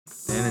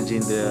energy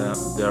in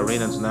the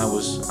arena tonight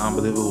was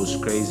unbelievable. It was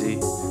crazy,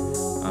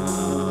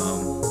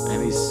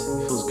 and it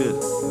feels good.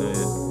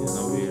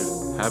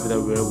 We're happy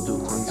that we're able to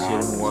clinch here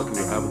in Milwaukee.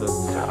 We're happy that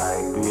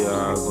we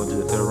are going to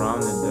the third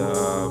round, and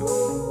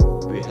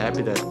we're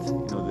happy that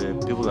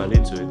the people are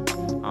into it.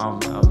 I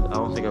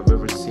don't think I've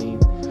ever seen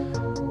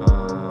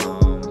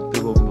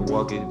people of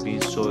Milwaukee be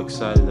so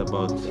excited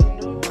about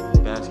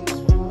basketball.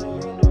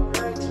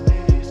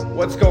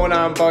 What's going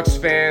on, Bucks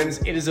fans?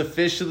 It is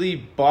officially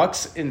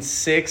Bucks in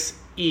 6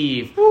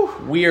 Eve.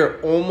 We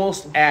are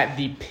almost at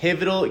the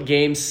pivotal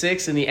Game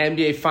 6 in the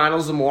NBA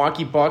Finals. The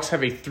Milwaukee Bucks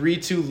have a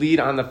 3-2 lead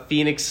on the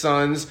Phoenix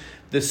Suns.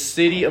 The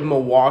city of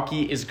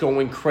Milwaukee is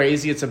going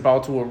crazy. It's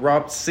about to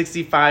erupt.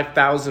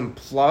 65,000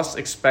 plus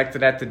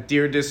expected at the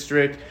Deer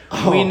District.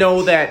 We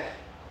know that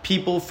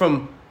people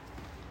from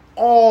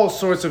all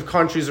sorts of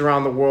countries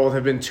around the world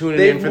have been tuning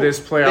in for this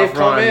playoff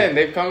run.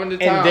 They've come into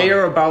town. And they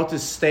are about to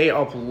stay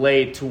up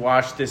late to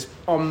watch this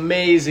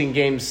amazing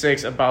Game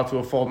 6 about to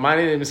unfold. My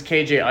name is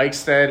KJ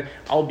Eichstead.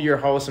 I'll be your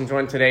host. I'm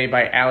joined today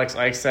by Alex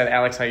Eichstead.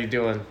 Alex, how you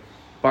doing?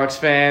 Bucks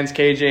fans,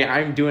 KJ,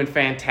 I'm doing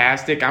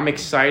fantastic. I'm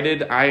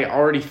excited. I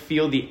already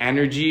feel the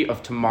energy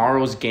of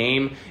tomorrow's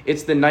game.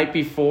 It's the night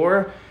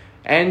before,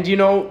 and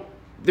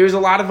there's a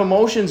lot of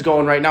emotions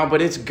going right now, but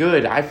it's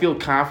good. I feel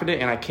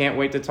confident, and I can't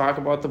wait to talk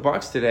about the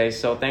Bucks today.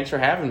 So thanks for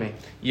having me.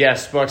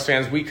 Yes, Bucks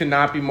fans, we could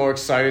not be more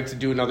excited to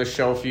do another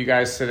show for you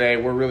guys today.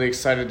 We're really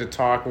excited to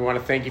talk. We want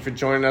to thank you for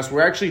joining us.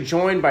 We're actually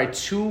joined by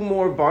 2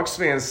 more Bucks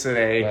fans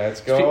today.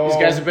 Let's go. These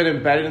guys have been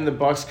embedded in the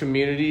Bucks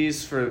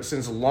communities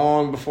since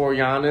long before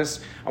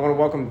Giannis. I want to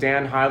welcome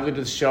Dan Hively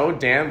to the show.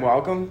 Dan,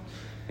 welcome.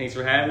 Thanks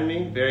for having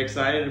me. Very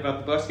excited about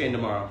the Bucks game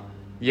tomorrow.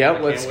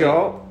 Yep, let's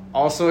go.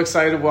 Also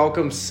excited to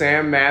welcome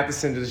Sam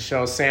Matheson to the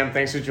show. Sam,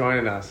 thanks for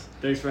joining us.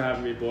 Thanks for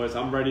having me, boys.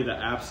 I'm ready to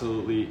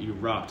absolutely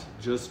erupt.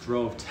 Just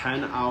drove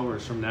 10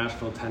 hours from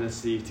Nashville,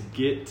 Tennessee to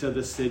get to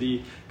the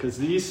city because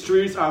these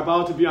streets are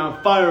about to be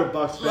on fire,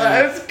 Bucks fans.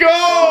 Let's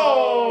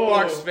go!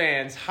 Bucks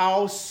fans,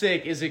 how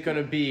sick is it going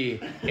to be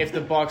if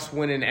the Bucks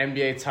win an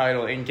NBA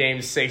title in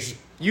Game 6?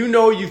 You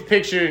know you've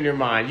pictured it in your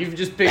mind. You've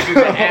just pictured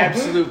the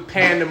absolute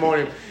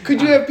pandemonium.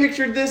 Could you have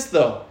pictured this,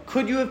 though?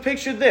 Could you have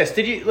pictured this?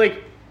 Did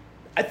you,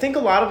 I think a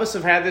lot of us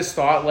have had this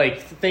thought,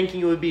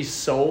 thinking it would be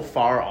so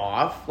far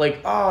off.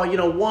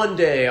 One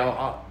day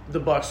the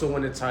Bucks will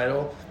win a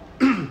title.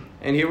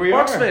 And here we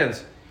Bucks are.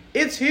 fans,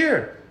 it's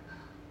here.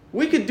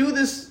 We could do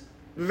this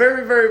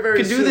very, very,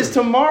 very soon. We could do this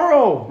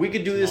tomorrow. We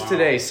could do this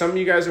today. Some of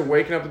you guys are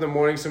waking up in the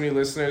morning. Some of you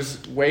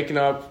listeners waking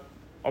up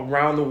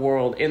around the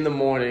world in the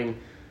morning,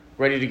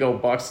 ready to go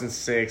Bucks in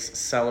 6,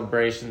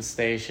 celebration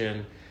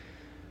station.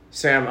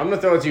 Sam, I'm going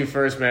to throw it to you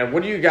first, man.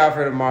 What do you got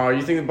for tomorrow?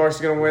 You think the Bucks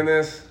are going to win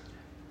this?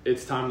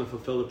 It's time to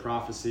fulfill the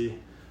prophecy.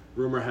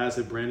 Rumor has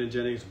it Brandon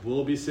Jennings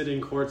will be sitting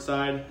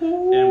courtside.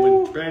 Ooh. And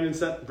when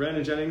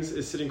Brandon Jennings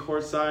is sitting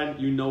courtside,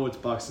 it's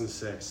Bucks in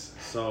 6.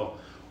 So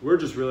we're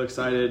just real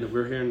excited.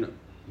 We're hearing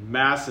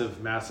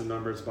massive, massive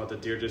numbers about the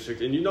Deer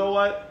District. And you know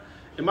what?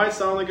 It might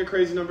sound like a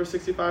crazy number,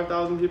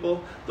 65,000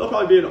 people. There'll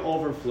probably be an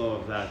overflow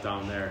of that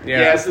down there. Yeah.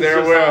 Yes,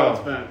 there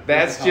will.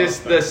 That's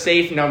just the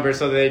safe number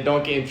so they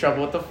don't get in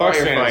trouble with the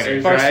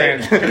firefighters,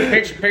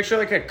 right? Picture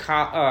like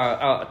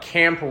a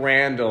Camp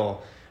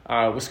Randall,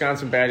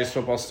 Wisconsin Badgers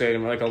football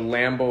stadium, or like a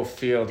Lambeau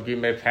Field,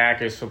 Green Bay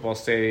Packers football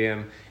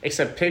stadium.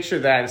 Except picture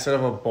that instead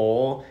of a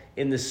bowl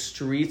in the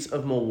streets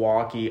of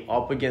Milwaukee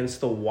up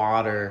against the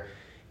water.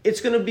 It's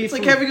going to be... It's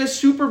like having a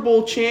Super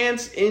Bowl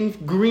chance in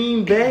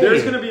Green Bay.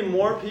 There's going to be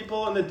more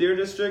people in the Deer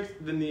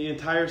District than the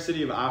entire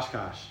city of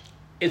Oshkosh.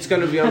 It's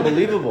going to be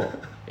unbelievable.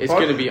 It's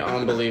going to be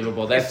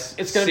unbelievable. That's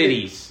it's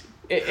cities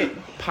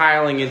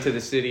piling into the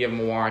city of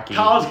Milwaukee.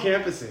 College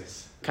campuses.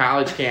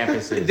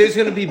 There's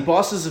going to be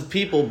buses of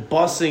people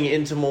busing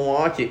into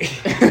Milwaukee.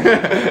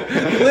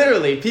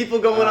 Literally, people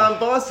going on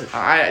buses.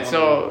 All right,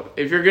 so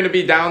if you're going to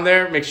be down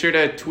there, make sure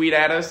to tweet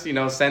at us,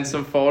 send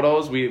some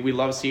photos. We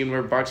love seeing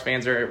where Bucks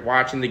fans are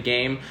watching the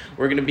game.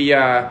 We're going to be,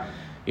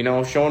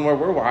 showing where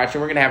we're watching.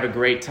 We're going to have a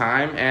great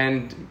time,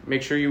 and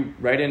make sure you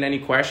write in any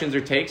questions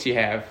or takes you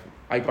have.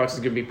 Bucks is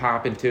going to be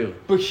popping too.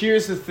 But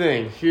here's the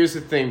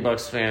thing,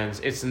 Bucks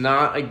fans. It's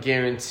not a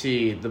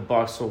guarantee the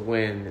Bucks will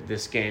win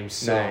this Game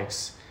 6. No.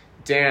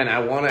 Dan, I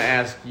want to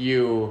ask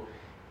you,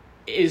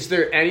 is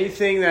there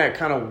anything that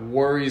kind of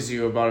worries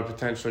you about a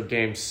potential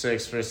Game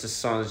 6 versus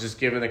Suns, just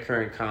given the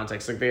current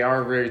context? They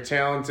are very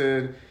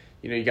talented.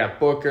 You got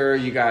Booker,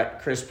 you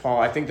got Chris Paul.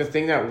 I think the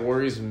thing that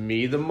worries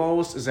me the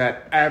most is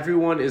that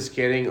everyone is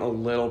getting a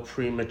little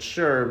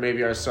premature,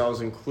 maybe ourselves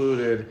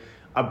included,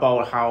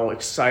 about how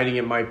exciting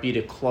it might be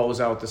to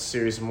close out the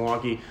series in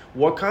Milwaukee.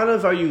 What kind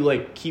of are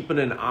you keeping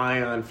an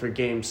eye on for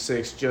Game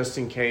 6 just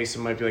in case it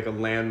might be a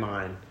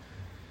landmine?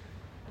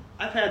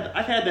 I've had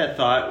that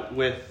thought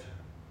with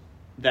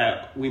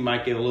that we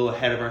might get a little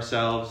ahead of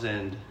ourselves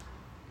and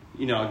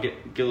get a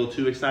little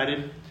too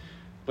excited.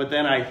 But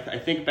then I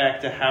think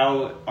back to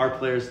how our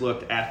players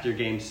looked after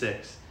Game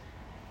 6.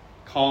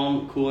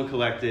 Calm, cool, and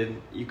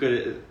collected. You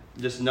could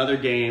just another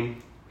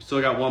game.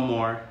 Still got one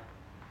more.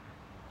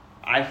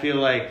 I feel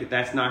like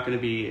that's not going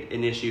to be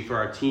an issue for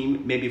our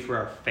team. Maybe for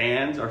our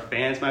fans. Our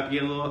fans might be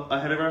a little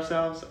ahead of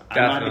ourselves.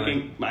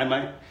 Definitely.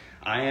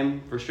 I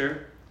am for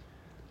sure.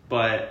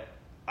 But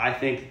I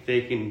think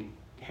they can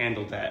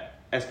handle that.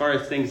 As far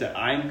as things that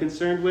I'm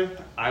concerned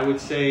with, I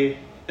would say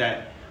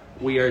that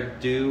we are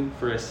due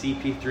for a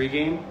CP3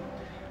 game.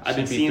 I've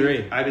been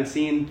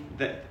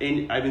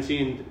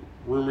seeing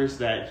rumors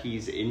that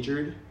he's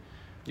injured.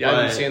 Yeah,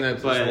 I've been seeing that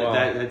as well.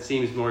 That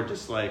seems more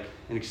just like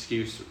an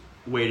excuse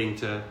or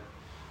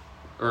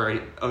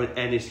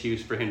an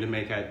excuse for him to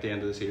make at the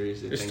end of the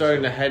series. They're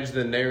starting to hedge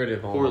the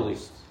narrative poorly.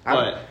 almost.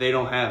 But they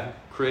don't have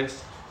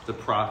Chris the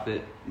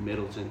Prophet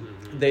Middleton.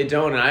 They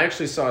don't. And I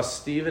actually saw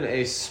Stephen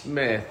A.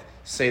 Smith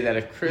say that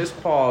if Chris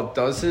Paul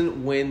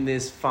doesn't win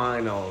this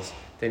finals,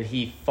 then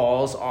he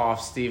falls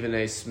off Stephen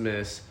A.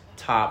 Smith's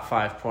top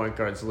 5 point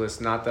guards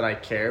list. Not that I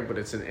care, but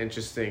it's an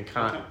interesting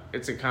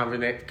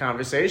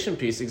conversation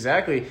piece.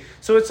 Exactly.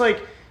 So it's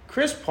like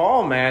Chris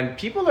Paul, man,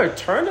 people are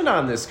turning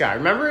on this guy.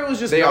 Remember it was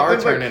just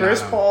nothing but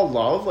Chris Paul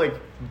love like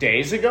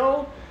days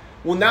ago?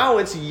 Well, now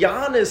it's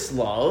Giannis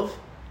love.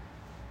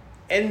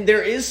 And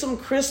there is some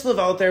Chris love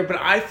out there, but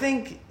I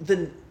think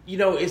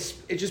it's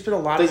just been a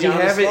lot of Giannis Does he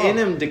have it love. in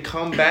him to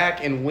come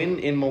back and win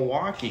in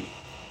Milwaukee?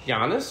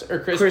 Giannis or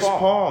Chris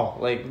Paul?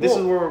 Like, this is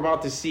what we're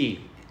about to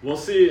see. We'll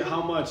see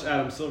how much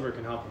Adam Silver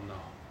can help him, though.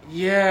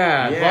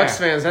 Yeah, Bucks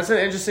fans, that's an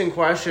interesting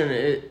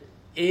question.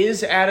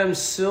 Is Adam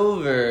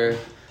Silver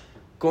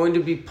going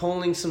to be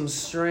pulling some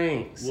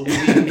strings?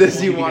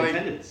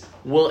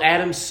 Will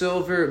Adam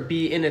Silver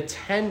be in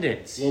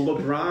attendance? Will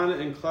LeBron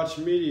and Clutch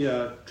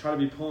Media try to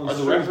be pulling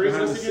strings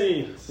behind the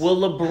scenes? Will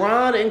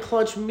LeBron and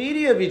Clutch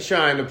Media be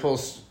trying to pull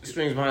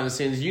strings behind the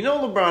scenes? You know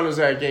LeBron was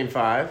at Game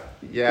 5.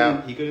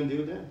 Yeah. He couldn't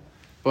do it then.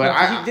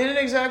 But he didn't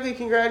exactly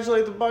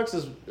congratulate the Bucks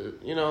as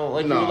you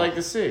would like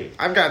to see.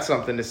 I've got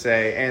something to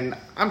say, and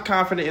I'm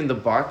confident in the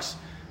Bucks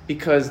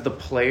because the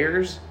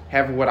players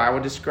have what I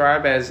would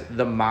describe as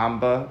the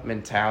Mamba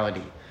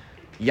mentality.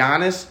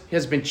 Giannis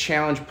has been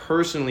challenged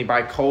personally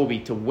by Kobe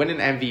to win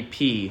an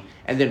MVP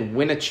and then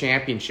win a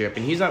championship,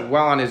 and he's not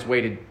well on his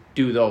way to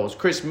do those.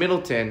 Chris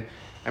Middleton,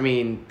 I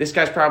mean, this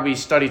guy's probably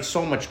studied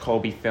so much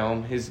Kobe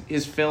film.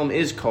 His film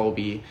is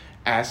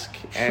Kobe-esque,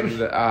 and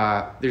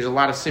there's a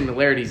lot of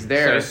similarities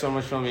there. There's so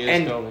much from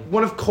and Kobe.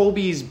 One of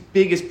Kobe's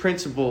biggest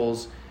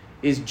principles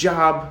is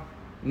job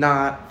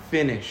not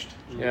finished.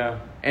 Yeah.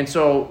 And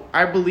so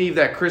I believe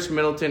that Chris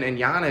Middleton and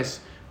Giannis,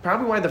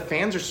 probably why the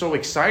fans are so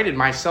excited,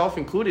 myself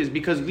included, is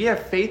because we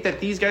have faith that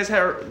these guys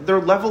they're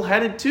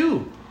level-headed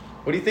too.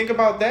 What do you think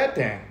about that,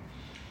 Dan?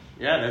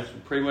 Yeah, that's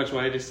pretty much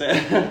what I just said.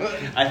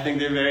 I think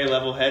they're very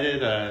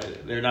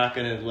level-headed. They're not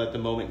going to let the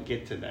moment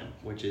get to them,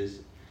 which is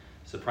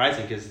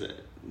surprising because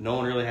no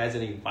one really has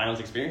any finals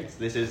experience.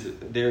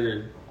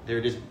 They're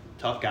just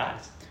tough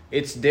guys.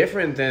 It's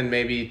different than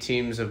maybe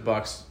teams of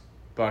Bucks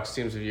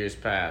teams of years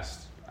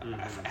past.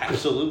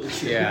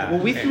 Absolutely. Yeah. Well,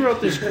 we threw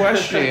out this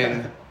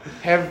question: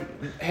 Have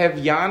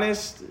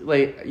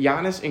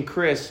Giannis and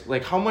Chris,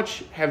 like, how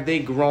much have they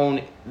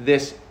grown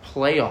this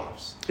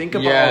playoffs? Think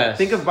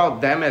about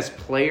them as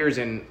players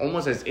and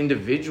almost as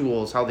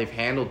individuals, how they've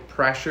handled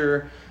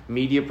pressure,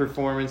 media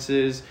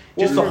performances,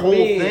 just the whole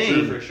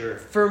thing. For sure.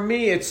 For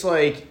me, it's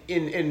like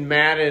in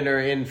Madden or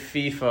in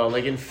FIFA.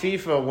 Like in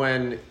FIFA,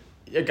 when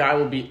a guy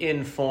will be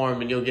in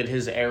form and you'll get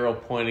his arrow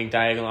pointing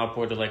diagonal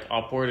upward to like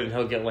upward, and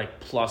he'll get like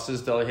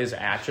pluses to his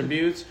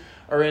attributes.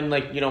 Or in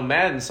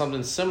Madden,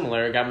 something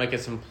similar. A guy might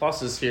get some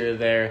pluses here or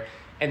there,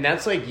 and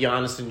that's like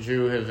Giannis and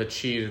Drew have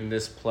achieved in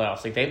this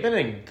playoffs. Like they've been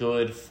in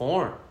good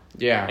form.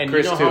 Yeah, and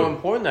Chris you know too. how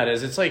important that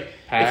is. It's like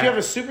if you have a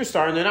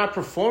superstar and they're not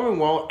performing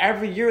well,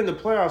 every year in the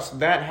playoffs,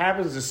 that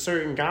happens to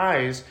certain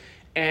guys.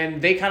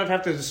 And they kind of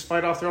have to just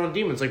fight off their own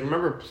demons. Like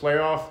remember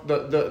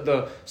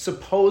the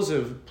supposed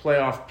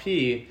playoff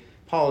P,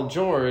 Paul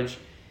George,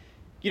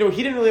 he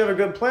didn't really have a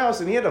good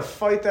playoffs, and he had to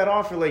fight that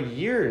off for like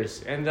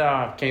years. And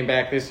came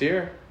back this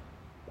year.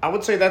 I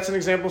would say that's an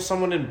example of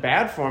someone in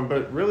bad form,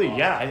 but really,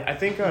 I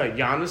think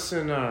Giannis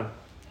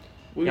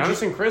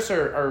and Chris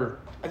are.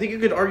 I think you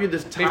could argue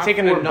this top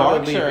taken four another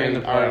Bucks turn are in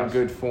the in playoffs.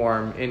 good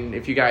form. And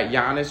if you got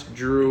Giannis,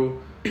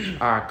 Drew,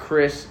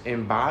 Chris,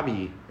 and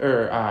Bobby,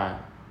 or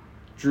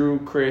Drew,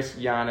 Chris,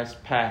 Giannis,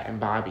 Pat, and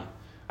Bobby,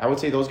 I would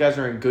say those guys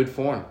are in good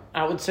form.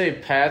 I would say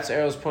Pat's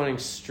arrow's pointing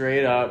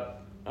straight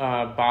up.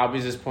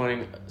 Bobby's is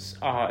pointing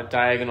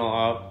diagonal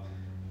up.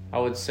 I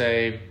would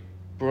say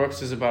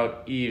Brooks is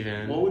about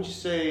even. What would you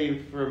say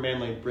for a man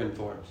like Bryn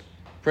Forbes?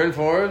 Bryn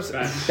Forbes?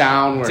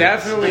 Downward.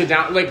 Definitely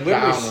down, like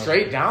literally Downward.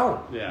 straight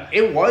down. Yeah.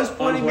 It was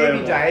pointing maybe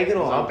Unplayable.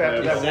 diagonal up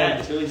after that one.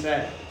 It's really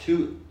sad.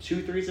 Two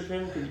threes of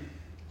him.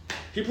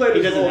 He played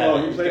his doesn't role have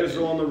well. it. He played his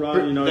role in the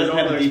run. You Doesn't don't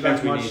have the really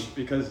expect defense we much need.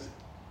 because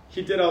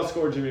he did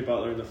outscore Jimmy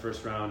Butler in the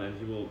first round, and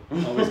he will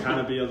always kind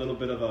of be a little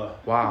bit of a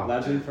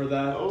legend for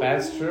that.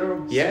 That's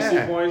true.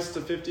 60 points to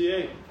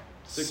 58.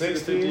 60 to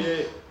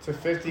 58. to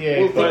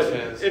 58. But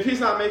if he's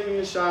not making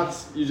his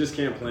shots, you just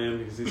can't play him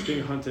because he's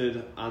being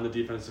hunted on the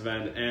defensive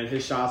end, and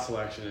his shot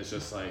selection is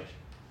just like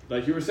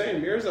you were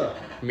saying, Mirza.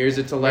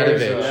 Mirza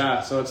Teletovic.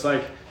 Yeah, so it's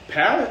like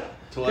Pat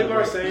to let People it are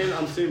rip. saying,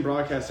 I'm seeing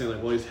broadcasting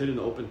like, well, he's hitting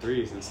the open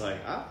threes, and it's like,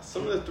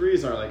 some of the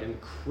threes are like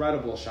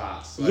incredible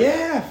shots. Like,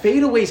 Yeah,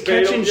 fadeaways,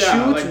 catch and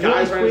shoots, like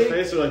guys really right in his quick.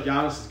 face, or like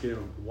Giannis is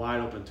getting wide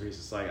open threes.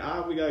 It's like,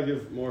 we gotta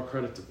give more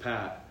credit to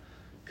Pat,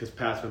 because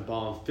Pat's been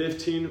balling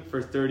 15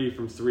 for 30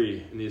 from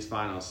 3 in these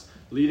finals,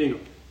 leading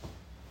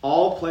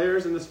all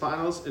players in this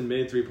finals and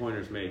made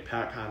 3-pointers made.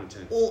 Pat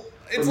Connaughton. Well,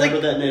 it's Remember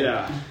like that name.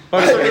 Yeah.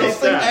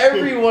 it's like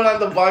everyone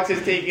on the Bucks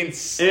is taking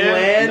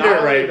slander not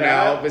only right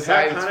that, now.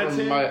 Besides Pat from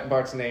Connaughton-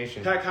 Bucks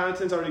Nation. Pat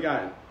Connaughton's already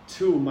gotten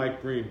 2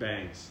 Mike Breen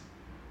bangs.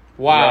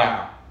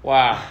 Wow.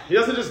 He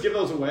doesn't just give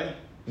those away.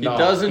 He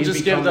doesn't he's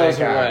just give become that those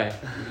guy. away.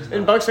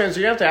 And Bucks fans,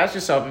 you have to ask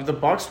yourself, if the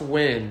Bucks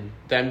win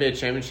the NBA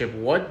championship,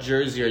 what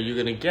jersey are you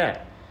going to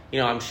get? You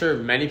know, I'm sure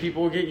many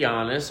people will get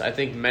Giannis. I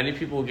think many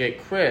people will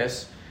get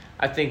Chris.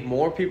 I think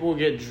more people will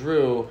get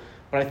Drew.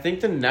 But I think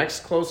the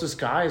next closest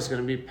guy is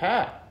going to be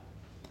Pat.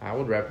 I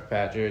would rep a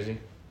Pat jersey.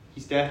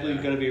 He's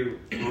definitely going to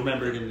be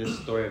remembered in this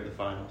story of the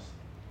finals.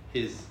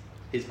 His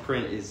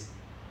print is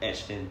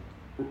etched in,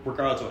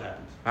 regardless of what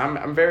happens.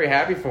 I'm very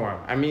happy for him.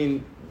 I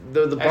mean,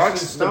 the That's Bucks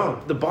just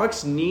dumb. the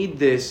Bucks need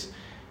this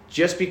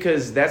just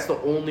because that's the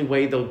only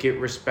way they'll get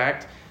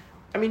respect.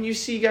 I mean, you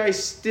see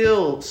guys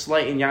still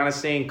slighting Giannis,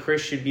 saying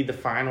Chris should be the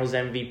Finals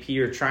MVP,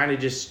 or trying to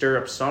just stir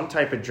up some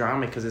type of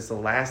drama because it's the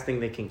last thing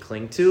they can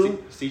cling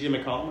to. CJ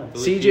McCollum, I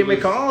believe. C.J. he was-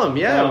 McCollum,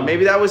 yeah,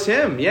 maybe that was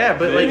him, yeah,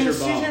 but like, Major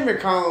ball. CJ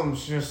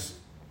McCollum's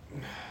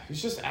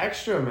he's just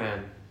extra,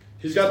 man.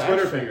 He's got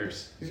Twitter Actually-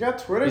 fingers. He's got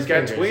Twitter he's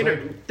got fingers,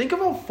 Twitter. like, Think of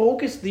how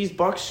focused these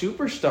Bucks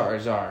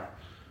superstars are.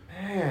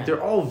 man.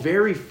 They're all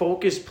very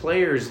focused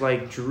players,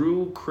 like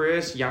Drew,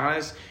 Chris,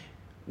 Giannis.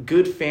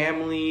 Good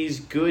families,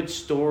 good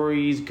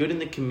stories, good in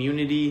the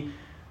community,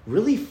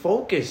 really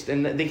focused.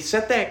 And they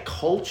set that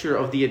culture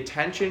of the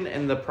attention,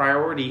 and the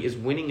priority is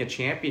winning a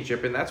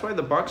championship. And that's why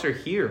the Bucks are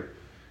here.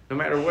 No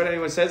matter what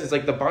anyone says, it's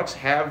like the Bucks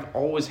have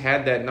always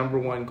had that number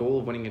one goal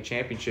of winning a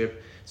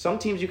championship. Some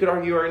teams, you could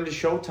argue, are into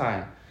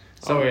Showtime.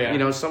 Some, yeah. You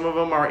know, some of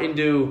them are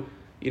into,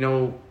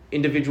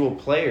 individual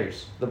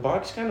players. The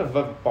Bucks kind of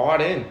have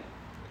bought in.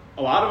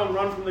 A lot of them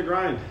run from the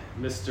grind.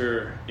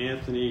 Mr.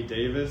 Anthony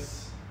Davis.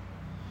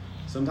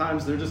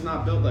 Sometimes they're just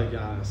not built like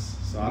Giannis.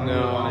 So I don't really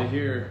No. want to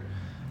hear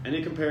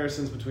any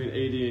comparisons between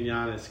AD and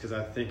Giannis, because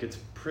I think it's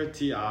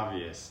pretty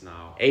obvious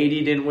now.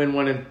 AD didn't win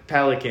one in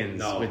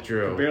Pelicans with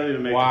Drew. Could barely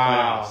even make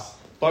Wow. the playoffs.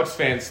 Bucks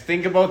fans,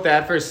 think about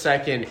that for a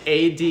second.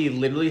 AD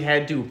literally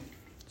had to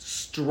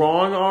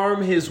strong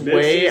arm his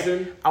way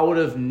Mid-season. out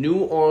of New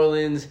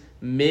Orleans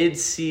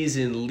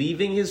mid-season,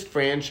 leaving his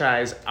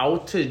franchise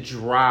out to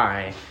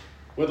dry.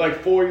 With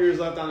like 4 years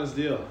left on his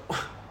deal.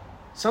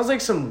 Sounds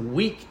like some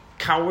weak,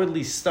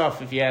 cowardly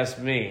stuff, if you ask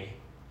me.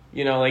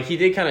 You know, like, he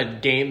did kind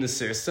of game the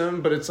system,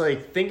 but it's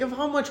like, think of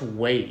how much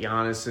weight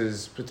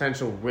Giannis's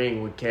potential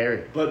ring would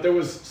carry. But there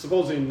was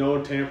supposedly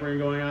no tampering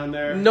going on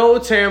there. No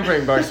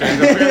tampering, Bucks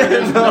fans. Apparently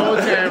there's no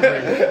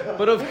tampering.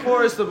 But of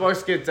course the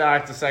Bucks get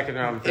docked the second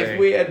round pick. If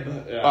we had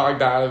Yeah.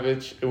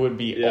 Bogdanovich, it would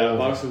be Yeah, over.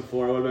 Bucks and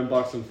 4. It would have been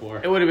Bucks and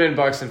 4. It would have been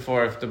Bucks and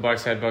 4 if the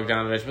Bucks had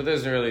Bogdanovich, but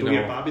there's really Do we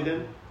have Bobby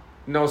then?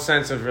 no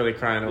sense of really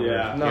crying over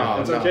Yeah, it.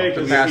 No, it's no. okay, The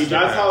because past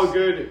that's is how past.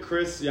 good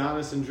Chris,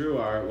 Giannis, and Drew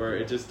are, where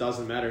it just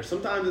doesn't matter.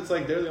 Sometimes it's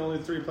like they're the only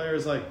 3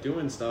 players like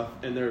doing stuff,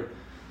 and they're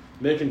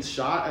making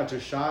shot after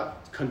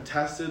shot,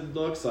 contested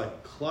looks,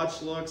 like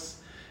clutch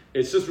looks.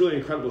 It's just really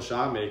incredible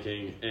shot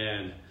making,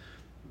 and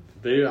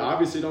they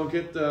obviously don't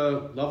get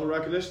the level of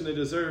recognition they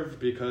deserve,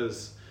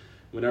 because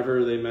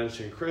whenever they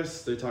mention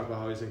Chris, they talk about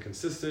how he's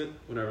inconsistent.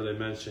 Whenever they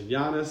mention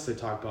Giannis, they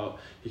talk about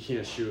he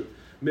can't shoot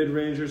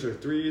mid-rangers or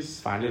threes.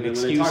 Finding and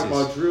then when they talk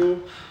excuses. about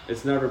Drew,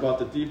 it's never about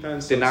the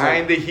defense. So it's Denying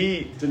like, the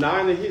heat.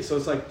 denying the heat. So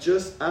it's like,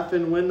 just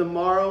effing win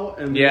tomorrow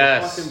and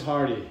Yes. we'll fucking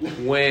party.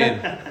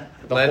 Win.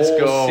 The Let's whole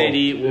go.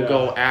 city will Yeah.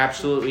 go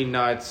absolutely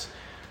nuts.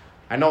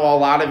 I know a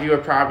lot of you are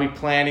probably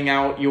planning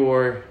out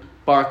your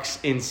Bucks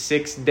in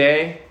 6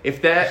 day.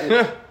 If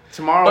that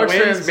tomorrow Bucks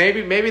wins,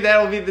 fans- maybe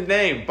that'll be the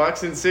name.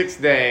 Bucks in 6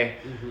 day.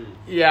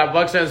 Yeah,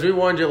 Bucks fans, we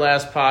warned you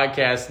last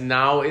podcast.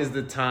 Now is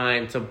the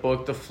time to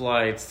book the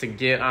flights, to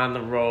get on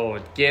the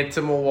road. Get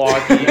to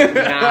Milwaukee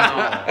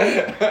now.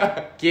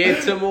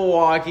 Get to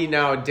Milwaukee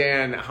now.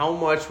 Dan, how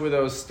much were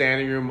those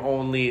standing room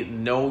only,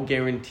 no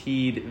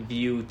guaranteed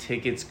view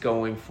tickets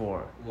going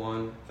for?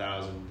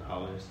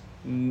 $1,000.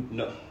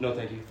 No,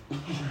 thank you.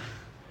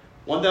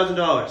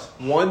 $1,000.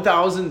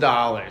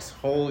 $1,000.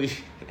 Holy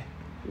shit.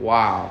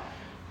 Wow.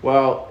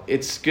 Well,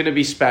 it's going to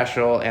be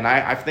special, and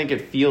I think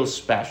it feels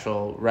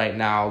special right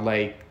now.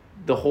 Like,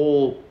 the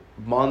whole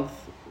month,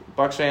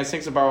 Bucks fans,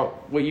 think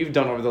about what you've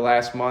done over the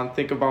last month.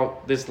 Think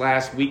about this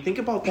last week. Think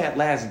about that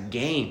last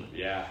game.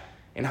 Yeah.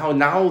 And how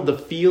now the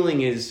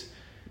feeling is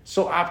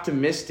so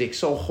optimistic,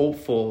 so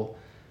hopeful.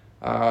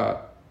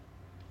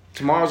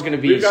 Tomorrow's going to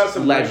be We've got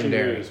some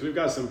legendary. breaking news. We've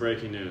got some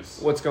breaking news.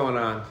 What's going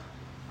on?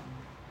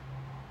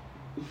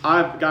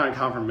 I've gotten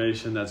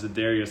confirmation that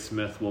Zadarius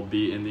Smith will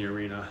be in the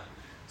arena.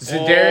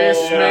 Zadarius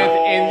Smith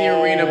in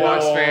the arena,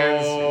 Bucks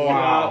fans.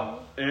 Wow.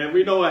 And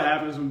we know what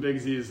happens when Big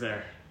Z is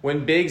there.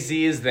 When Big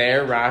Z is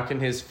there rocking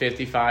his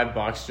 55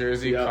 Bucks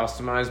jersey, Yep.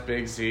 customized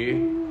Big Z.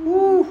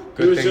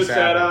 good He was things just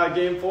happen. at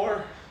Game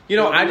 4. You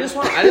know, I just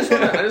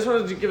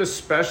wanted to give a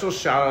special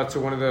shout out to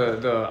one of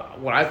the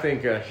what I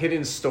think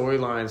hidden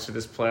storylines for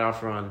this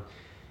playoff run,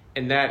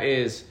 and that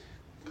is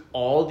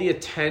all the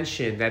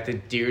attention that the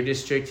Deer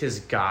District has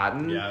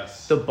gotten.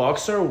 Yes. The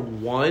Bucks are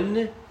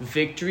one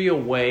victory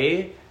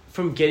away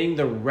from getting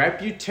the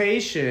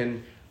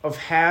reputation of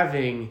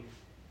having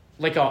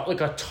like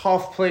a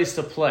tough place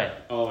to play.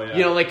 Oh yeah.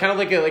 You know, like kind of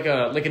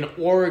like an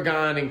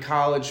Oregon in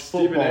college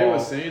football. Stephen A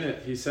was saying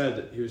it. He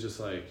said he was just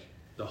like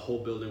the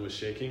whole building was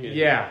shaking. And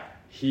Yeah.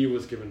 He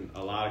was giving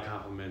a lot of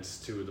compliments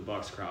to the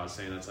Bucks crowd,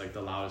 saying that's like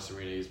the loudest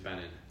arena he's been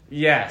in.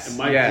 Yes. And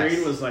Mike yes.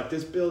 Green was like,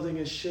 "This building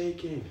is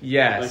shaking."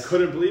 Yes. Like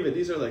couldn't believe it.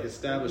 These are like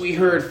established. We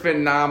heard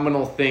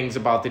phenomenal things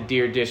about the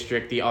Deer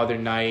District the other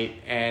night,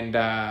 and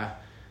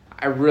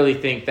I really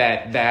think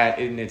that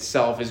in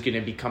itself is going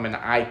to become an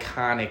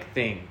iconic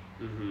thing.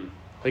 Mm-hmm.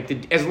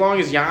 Like as long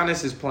as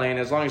Giannis is playing,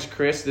 as long as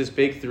Chris, this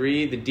big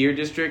three, the Deer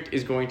District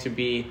is going to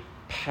be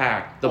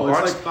packed. The Oh, it's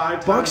Bucks, like 5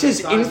 times Bucks the is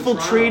size of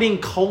infiltrating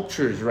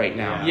cultures right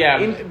now.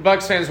 Yeah,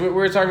 Bucks fans, we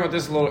were talking about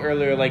this a little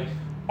earlier. Like,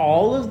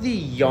 all of the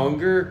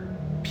younger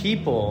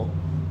people,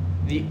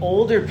 the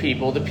older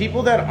people, the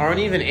people that aren't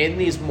even in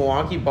these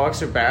Milwaukee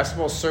Bucks or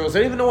basketball circles, they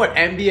don't even know what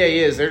NBA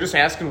is. They're just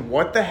asking,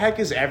 what the heck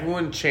is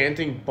everyone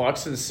chanting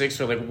Bucks and Six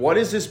for? Like, what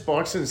is this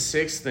Bucks and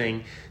Six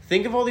thing?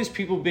 Think of all these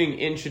people being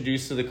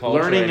introduced to the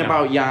culture. Learning right now.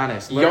 about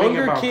Giannis, learning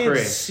Younger about kids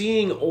Chris.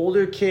 seeing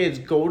older kids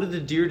go to the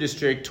Deer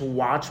District to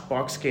watch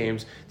Bucks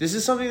games. This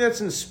is something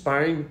that's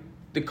inspiring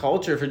the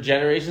culture for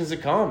generations to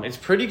come. It's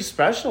pretty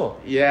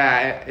special.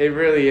 Yeah, it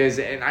really is.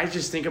 And I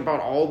just think about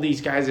all these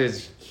guys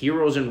as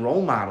heroes and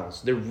role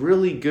models. They're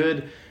really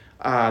good.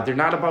 They're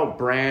not about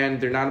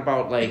brand. They're not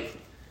about, like,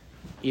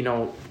 you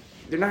know,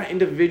 they're not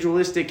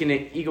individualistic in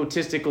an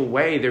egotistical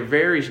way. They're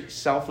very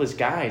selfless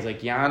guys.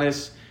 Like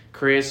Giannis,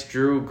 Chris,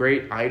 Drew,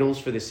 great idols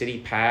for the city.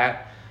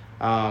 Pat.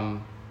 A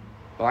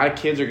lot of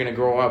kids are going to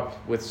grow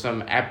up with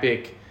some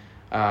epic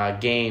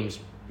games,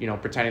 you know,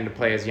 pretending to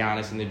play as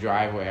Giannis in the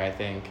driveway, I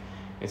think.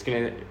 It's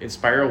going to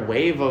inspire a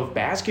wave of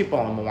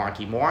basketball in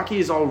Milwaukee. Milwaukee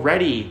is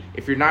already,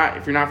 if you're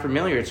not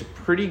familiar, it's a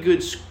pretty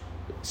good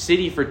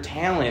city for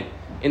talent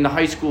in the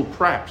high school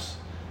preps.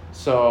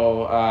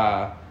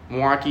 So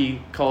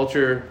Milwaukee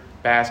culture,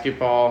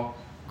 basketball,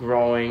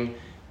 growing.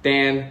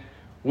 Dan,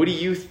 what do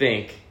you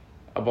think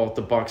about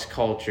the Bucks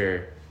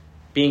culture,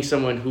 being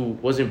someone who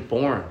wasn't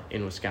born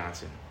in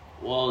Wisconsin?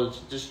 Well, it's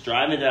just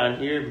driving down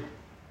here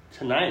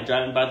tonight,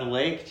 driving by the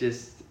lake,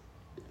 just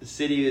the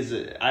city is,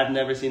 I've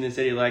never seen the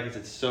city like it.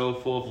 It's so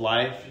full of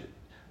life.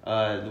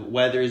 The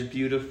weather is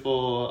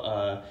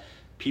beautiful.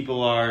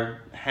 People are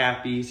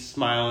happy,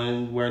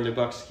 smiling, wearing their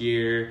Bucks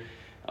gear.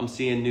 I'm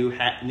seeing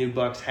new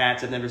Bucks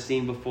hats I've never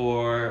seen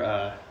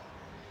before.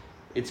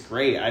 It's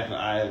great.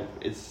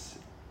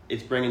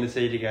 It's bringing the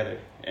city together,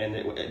 and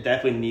it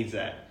definitely needs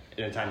that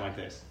in a time like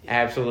this.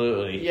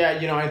 Absolutely. Yeah,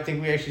 you know, I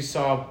think we actually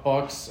saw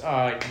Bucks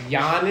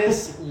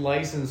Giannis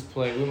license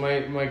plate. We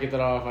might get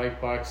that off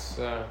Ike Bucks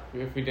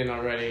if we didn't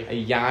already.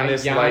 A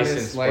Giannis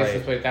license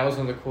plate. That was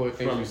one of the cooler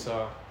things From we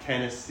saw.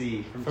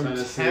 Tennessee. From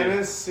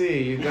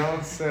Tennessee, you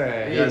don't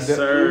say. Yes,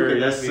 sir.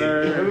 Yes,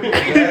 sir.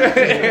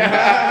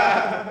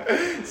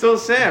 So,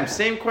 Sam,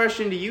 same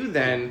question to you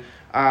then.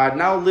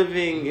 Now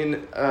living in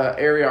an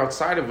area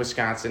outside of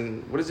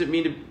Wisconsin, what does it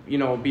mean to, you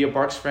know, be a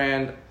Bucks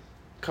fan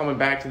coming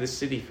back to the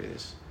city for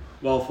this?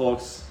 Well,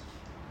 folks,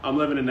 I'm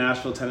living in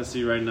Nashville,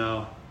 Tennessee right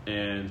now,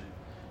 and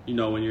you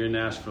know when you're in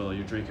Nashville,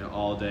 you're drinking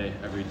all day,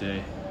 every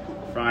day,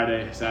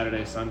 Friday,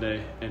 Saturday,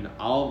 Sunday, and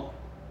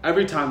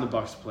every time the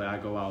Bucks play, I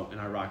go out and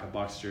I rock a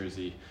Bucks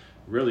jersey,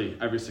 really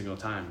every single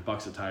time,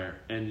 Bucks attire,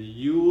 and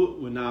you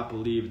would not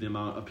believe the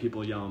amount of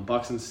people yelling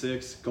Bucks and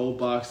Six, go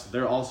Bucks.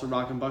 They're also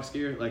rocking Bucks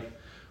gear. Like,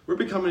 we're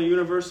becoming a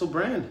universal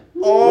brand.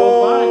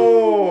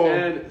 Oh,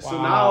 and so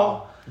wow.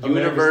 now.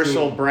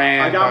 Universal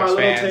brand. I got Bucks my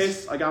little fans.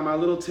 taste. I got my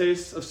little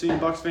taste of seeing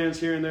Bucks fans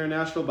here and there in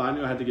Nashville, but I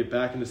knew I had to get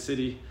back in the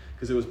city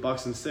because it was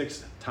Bucks and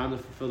Six. Time to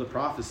fulfill the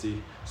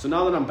prophecy. So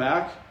now that I'm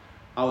back,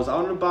 I was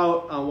out and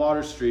about on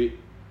Water Street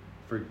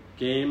for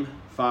Game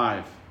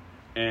 5,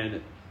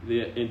 and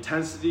the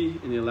intensity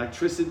and the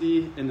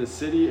electricity in the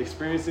city,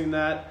 experiencing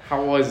that.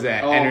 How was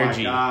that Oh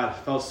energy? my God,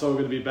 it felt so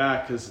good to be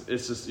back because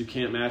it's just, you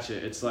can't match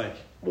it. It's like,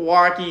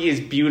 Milwaukee is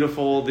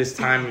beautiful this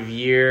time of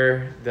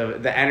year.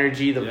 The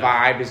energy, the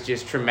Yeah. vibe is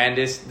just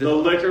tremendous. the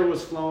liquor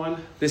was flowing.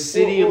 The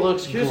city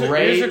looks here's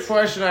great. Here's a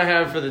question I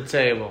have for the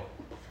table.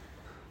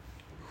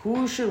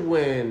 Who should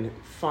win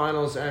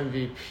Finals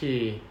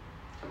MVP?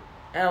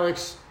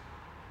 Alex,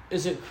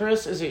 is it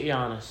Chris? Is it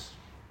Giannis?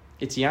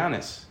 It's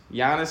Giannis.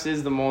 Giannis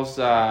is the most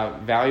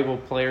valuable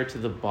player to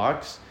the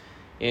Bucks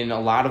in a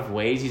lot of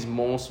ways. He's the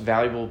most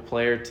valuable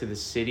player to the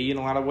city in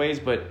a lot of ways,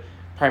 but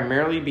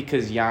primarily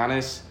because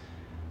Giannis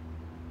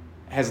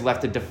has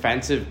left a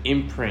defensive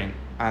imprint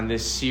on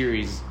this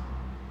series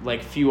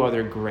like few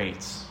other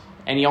greats.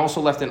 And he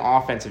also left an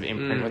offensive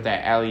imprint with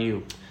that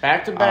alley-oop.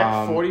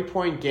 Back-to-back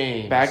 40-point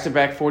games.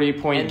 Back-to-back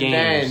 40-point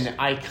games. And then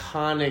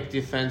iconic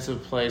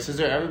defensive plays. Has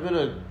there ever been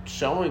a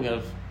showing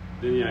of...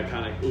 Then the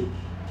iconic oop.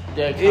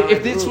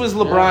 If this was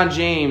LeBron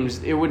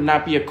James, it would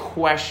not be a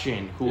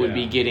question who would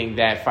be getting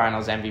that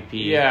Finals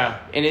MVP. Yeah.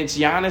 And it's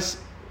Giannis.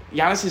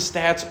 Giannis's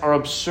stats are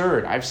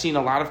absurd. I've seen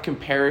a lot of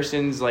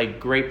comparisons, like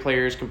great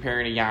players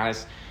comparing to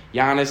Giannis.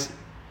 Giannis,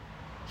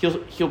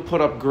 he'll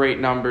put up great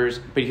numbers,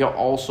 but he'll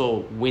also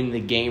win the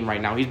game right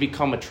now. He's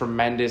become a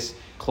tremendous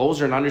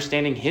closer and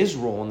understanding his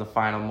role in the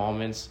final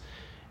moments.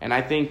 And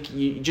I think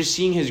just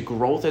seeing his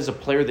growth as a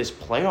player this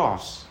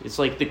playoffs, it's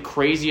like the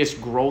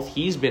craziest growth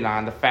he's been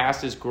on, the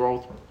fastest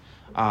growth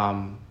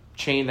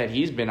chain that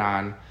he's been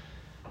on.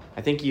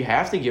 I think you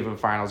have to give him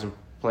Finals and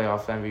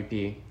playoff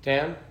MVP.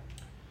 Dan?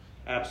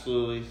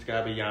 Absolutely, it's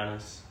got to be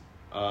Giannis.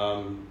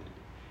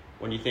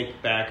 When you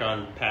think back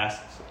on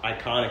past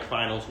iconic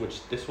finals,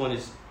 which this one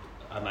is,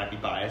 I might be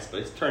biased, but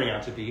it's turning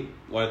out to be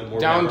one of the more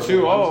down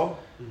memorable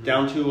 2-0. ones.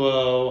 Down 2-0,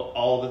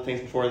 all the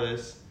things before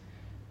this.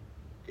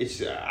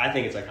 I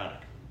think it's iconic.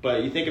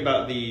 But you think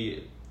about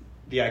the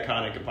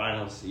iconic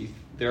finals,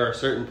 there are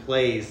certain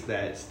plays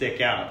that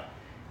stick out,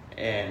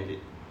 and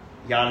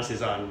Giannis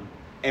is on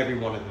every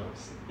one of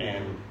those.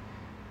 And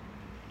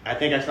I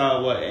think I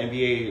saw what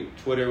NBA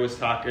Twitter was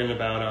talking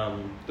about.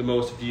 The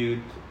most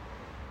viewed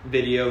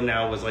video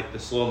now was like the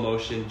slow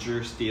motion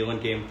Drew Steele in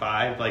Game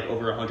 5, like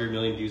over 100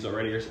 million views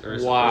already. Or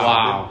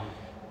Wow.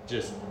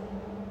 Just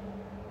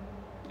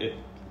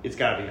it's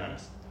got to be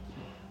Giannis.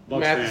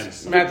 Bucks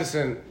fans.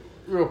 Matheson,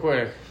 real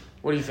quick,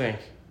 what do you think?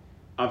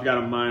 I've got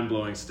a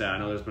mind-blowing stat. I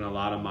know there's been a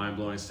lot of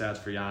mind-blowing stats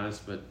for Giannis,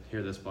 but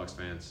hear this, Bucks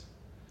fans.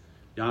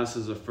 Giannis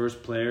is the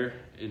first player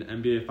in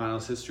NBA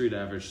Finals history to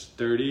average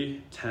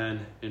 30,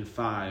 10, and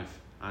 5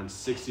 on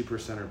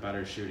 60% or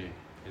better shooting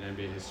in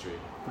NBA history.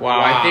 Wow.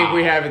 I think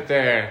we have it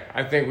there.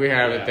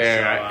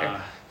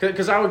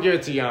 Because I would give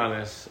it to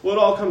Giannis. What it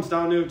all comes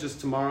down to just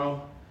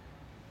tomorrow,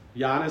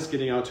 Giannis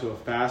getting out to a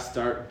fast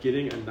start,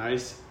 getting a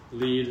nice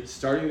lead,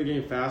 starting the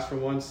game fast for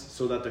once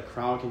so that the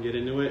crowd can get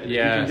into it. And if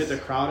you can get the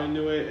crowd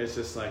into it, it's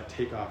just like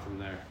take off from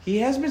there. He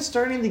has been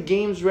starting the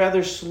games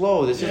rather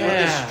slow. This is what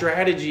the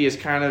strategy has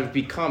kind of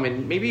become.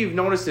 And maybe you've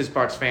noticed this,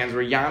 Bucks fans,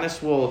 where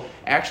Giannis will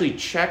actually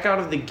check out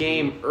of the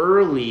game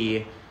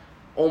early,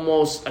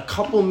 almost a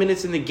couple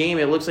minutes in the game.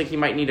 It looks like he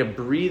might need a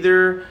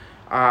breather.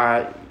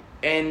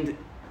 Then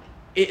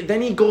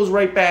he goes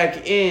right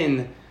back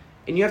in.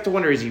 And you have to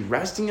wonder, is he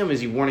resting him?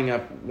 Is he warming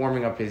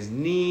up his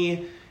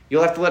knee?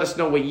 You'll have to let us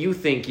know what you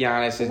think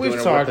Giannis is doing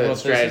and what the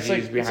strategy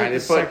is behind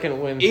it.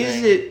 But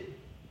is it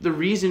the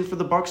reason for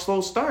the Bucks'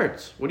 slow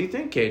starts? What do you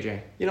think, KJ?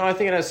 I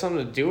think it has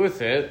something to do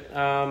with it.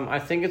 I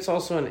think it's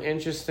also an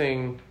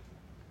interesting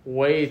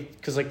way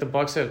because the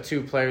Bucks have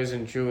two players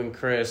in Drew and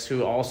Chris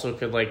who also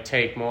could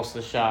take most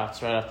of the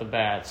shots right off the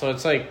bat. So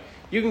it's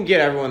you can get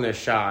everyone their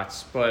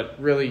shots,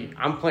 but really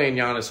I'm playing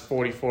Giannis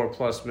 44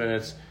 plus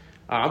minutes.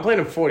 I'm playing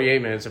him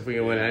 48 minutes if we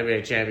can win an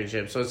NBA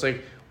championship. So it's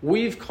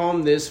we've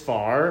come this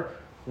far.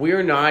 We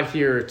are not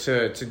here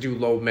to do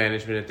load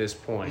management at this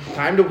point.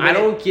 Time to win. I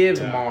don't give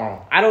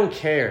tomorrow. I don't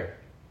care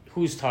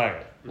who's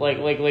tired.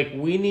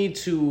 We need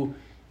to.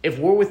 If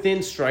we're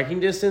within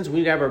striking distance, we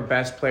need to have our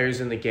best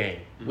players in the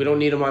game. We don't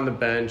need them on the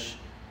bench.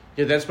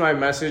 Yeah, that's my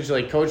message.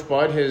 Coach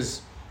Bud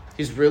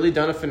he's really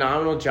done a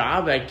phenomenal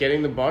job at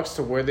getting the Bucks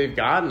to where they've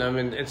gotten them,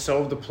 and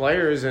so have the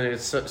players, and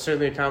it's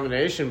certainly a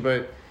combination.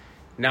 But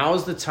now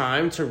is the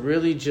time to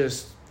really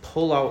just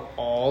pull out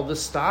all the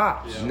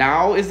stops. Yeah.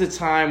 Now is the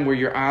time where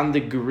you're on the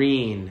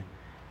green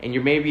and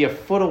you're maybe a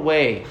foot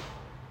away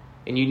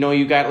and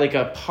you got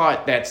a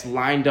putt that's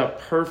lined up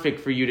perfect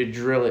for you to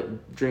drill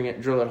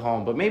it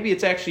home. But maybe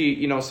it's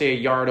actually, say a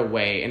yard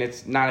away and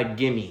it's not a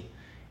gimme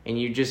and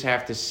you just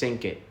have to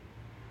sink it.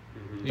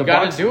 You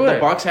got to do it. The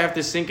Bucks have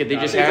to sink it. They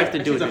just have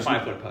to do it. It's a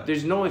 5-foot putt.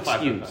 There's no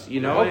excuse,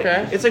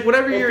 Okay. It's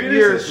whatever you're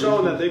Phoenix has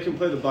shown that they can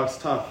play the Bucks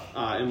tough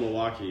in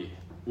Milwaukee.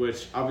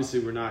 Which obviously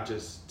we're not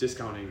just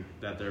discounting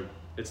that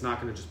it's not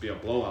going to just be a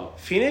blowout.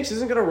 Phoenix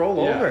isn't going to roll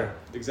over.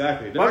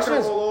 Exactly. They're not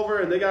going to roll over,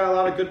 and they got a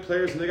lot of good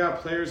players, and they got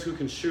players who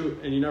can shoot,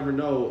 and you never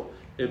know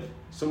if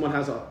someone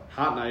has a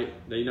hot night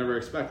that you never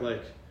expect,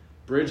 like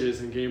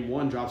Bridges in Game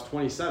 1 drops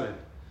 27.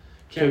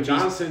 Cam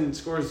Johnson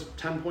scores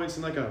 10 points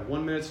in a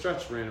 1-minute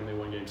stretch randomly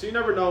one game. So you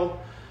never know,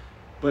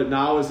 but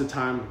now is the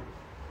time,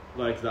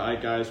 like the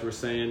Ike guys were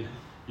saying,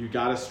 you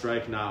got to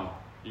strike now.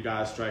 You got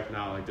to strike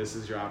now. This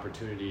is your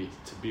opportunity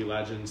to be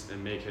legends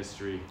and make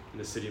history in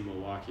the city of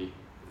Milwaukee.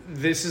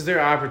 This is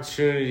their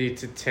opportunity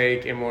to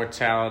take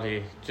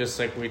immortality, just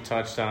like we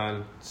touched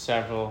on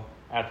several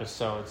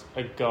episodes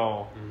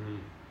ago. Mm-hmm.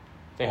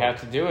 They have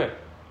to do it.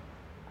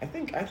 I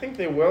think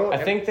they will.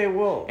 I think they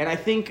will. And I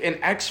think an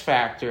X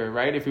factor,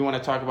 right? If we want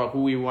to talk about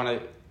who we want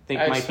to think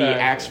might be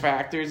X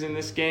factors in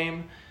this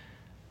game,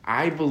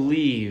 I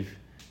believe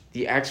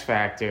the X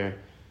factor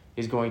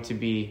is going to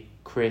be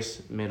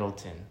Chris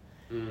Middleton.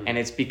 And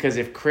it's because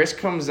if Chris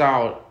comes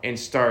out and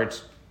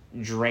starts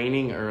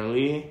draining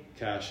early,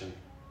 cashing,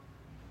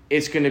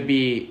 it's gonna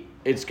be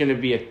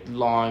a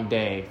long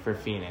day for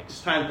Phoenix.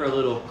 It's time for a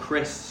little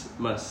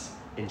Christmas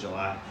in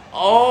July.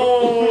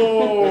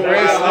 Oh,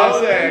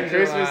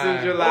 Christmas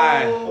in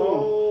July.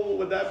 Oh,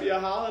 with that be a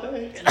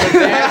holiday? Would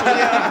that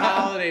be a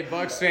holiday,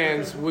 Bucks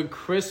fans? Would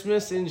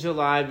Christmas in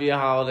July be a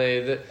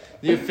holiday?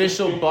 The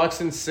official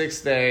Bucks and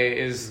 6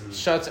 day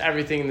shuts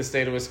everything in the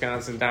state of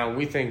Wisconsin down.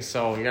 We think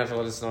so. You're gonna have to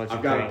let us know what you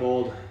I've think.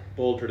 got a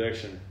bold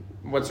prediction.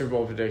 What's your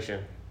bold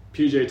prediction?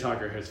 PJ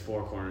Tucker hits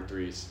 4 corner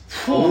threes.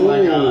 Oh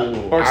my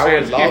god. Bucks I would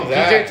fans, love if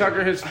that. PJ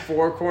Tucker hits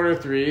 4 corner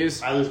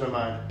threes, I lose my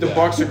mind. the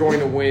Bucks are going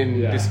to win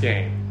Yeah. this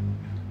game.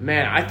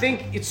 Man, I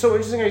think it's so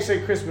interesting how you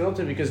say Chris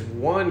Middleton because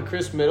one,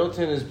 Chris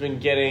Middleton has been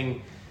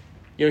getting,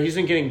 he's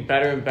been getting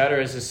better and better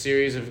as the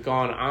series have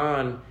gone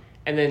on.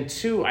 And then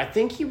two, I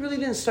think he really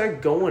didn't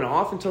start going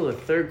off until the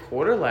third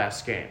quarter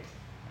last game.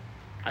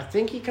 I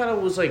think he kind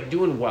of was like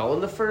doing well in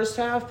the first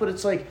half, but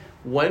it's like,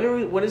 when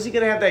is he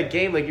going to have that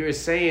game, like you were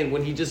saying,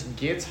 when he just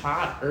gets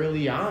hot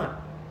early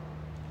on?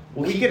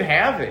 Well, he could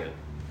have it.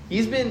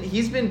 He's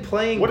been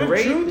playing What if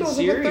great Drew this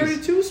throws up a series.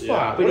 32 spot?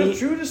 Yeah. What But if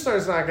Drew just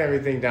starts knocking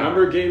everything down?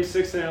 Remember Game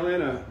 6 in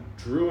Atlanta?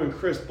 Drew and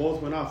Chris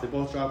both went off. They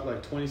both dropped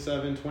like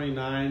 27,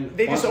 29.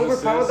 They just bunch of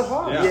overpowered assists. the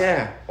Hawks.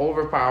 Yeah,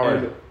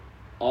 overpowered. And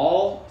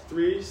all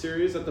 3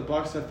 series that the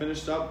Bucks have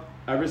finished up,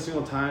 every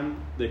single time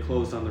they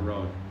closed on the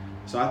road.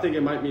 So I think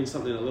it might mean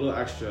something a little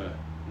extra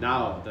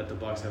now that the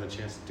Bucks have a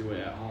chance to do it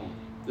at home.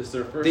 This is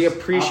their first. They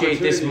appreciate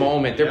this opportunity.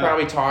 moment. They're Yeah.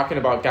 probably talking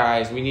about,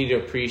 guys, we need to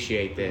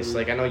appreciate this. Mhm.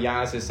 Like, I know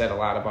Giannis has said a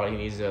lot about he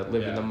needs to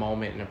live in Yeah. the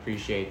moment and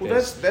appreciate Well,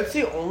 this. that's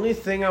the only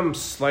thing I'm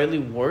slightly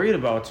worried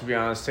about, to be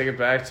honest. Take it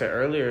back to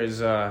earlier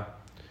is,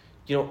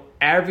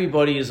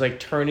 everybody is like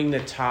turning the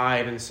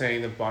tide and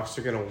saying the Bucks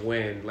are gonna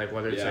win. Like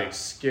whether it's Yeah. like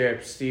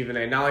Skip, Stephen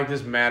A. Not like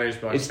this matters,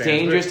 Bucks It's fans,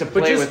 dangerous to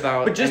play just,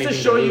 without But just to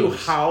anything show to you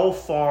lose. how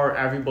far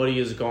everybody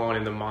has gone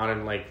in the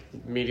modern like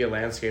media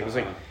landscape, it's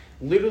like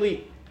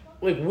literally.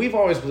 Like, we've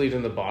always believed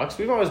in the Bucks.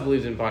 We've always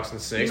believed in Bucks and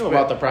 6. You know but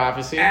about the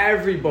prophecy.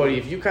 everybody,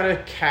 if you kind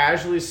of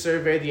casually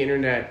survey the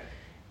internet,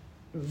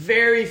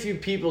 very few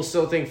people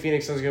still think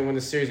Phoenix Suns are going to win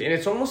the series. And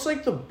it's almost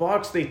like the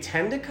Bucks, they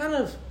tend to kind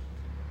of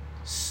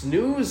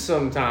snooze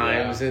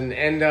sometimes. Yeah.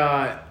 And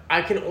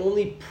I can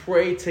only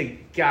pray to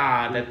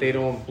God that they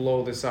don't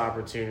blow this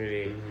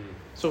opportunity.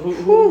 So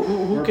who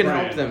We're can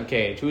praying. help them,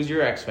 Cage? Who's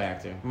your X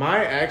factor?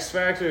 My X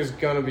factor is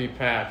going to be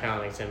Pat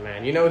Connaughton,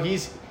 man.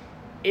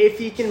 If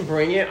he can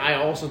bring it, I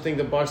also think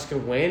the Bucks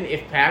can win.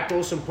 If Pat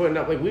goes from putting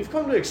up, like we've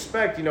come to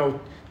expect,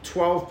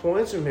 12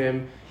 points from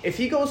him. If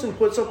he goes and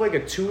puts up like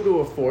a 2 to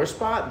a 4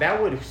 spot, that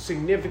would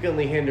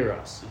significantly hinder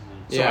us.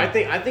 So Yeah. I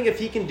think if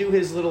he can do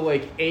his little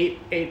like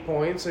 8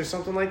 points or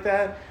something like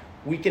that,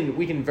 we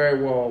can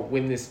very well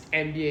win this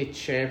NBA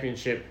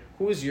championship.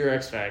 Who is your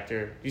X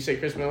factor? You say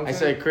Chris Middleton? I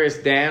said Chris.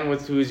 Dan,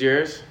 with who's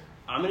yours?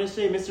 I'm gonna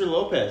say Mr.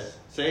 Lopez.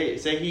 Say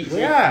he.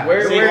 yeah.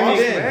 Where Say have you Bucks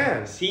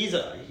been?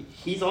 man.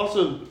 He's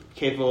also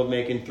capable of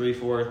making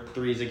 3-4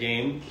 threes a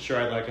game. Sure,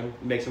 I'd like him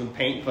to make some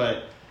paint,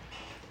 but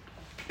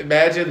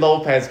Imagine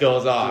Lopez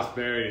goes Just off.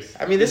 berries.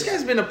 I mean, this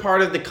guy's been a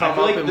part of the I come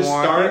feel up like in the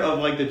Milwaukee. start of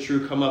like the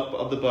true come up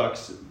of the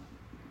Bucks,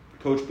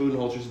 Coach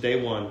Budenholzer's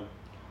day one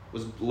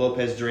was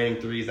Lopez draining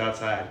threes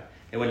outside,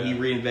 and when he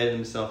reinvented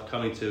himself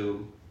coming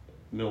to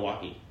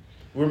Milwaukee.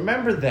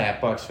 Remember that,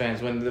 Bucks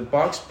fans, when the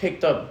Bucks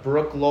picked up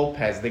Brooke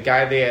Lopez, the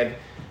guy they had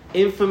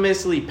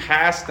infamously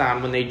passed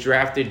on when they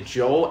drafted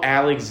Joe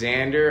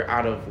Alexander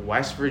out of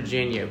West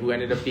Virginia, who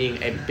ended up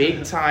being a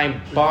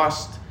big-time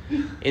bust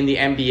in the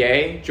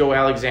NBA. Joe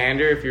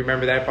Alexander, if you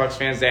remember that, Bucks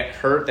fans, that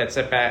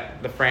set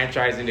back the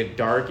franchise into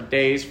dark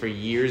days for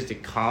years to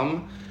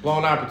come.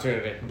 Blown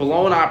opportunity.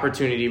 Blown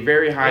opportunity,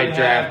 very high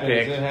draft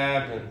pick. It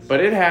happens. But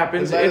it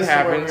happens. It led It us to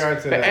where we happens. are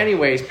But today.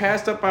 anyways,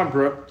 passed up on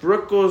Brooke.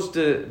 Brooke goes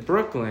to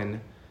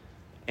Brooklyn,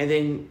 and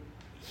then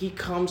he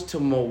comes to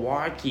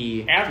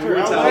Milwaukee After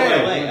Went to LA.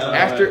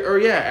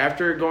 LA.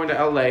 after going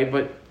to LA,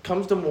 but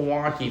comes to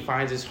Milwaukee,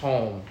 finds his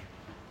home.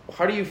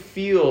 How do you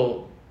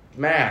feel,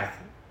 Math,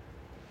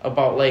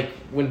 about like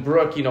when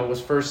Brooke, was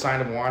first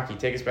signed to Milwaukee?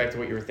 Take us back to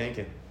what you were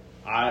thinking.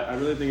 I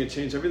really think it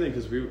changed everything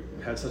because we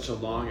had such a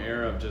long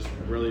era of just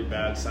really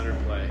bad center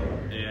play.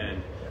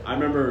 And I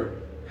remember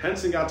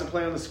Henson got to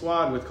play on the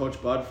squad with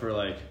Coach Bud for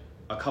like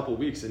a couple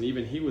weeks, and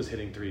even he was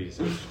hitting threes.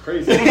 It was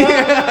crazy. He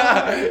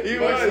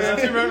was.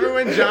 Do you remember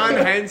when John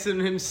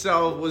Henson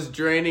himself was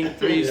draining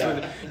threes?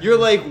 Yeah. You're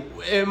like,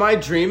 am I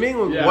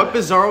dreaming? Yeah. What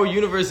bizarre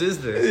universe is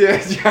this?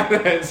 Yes, John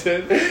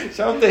Henson.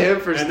 Shout out to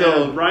him for And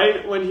still. then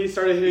right when he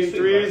started hitting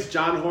threes,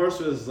 John Horst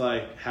was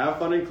like, "Have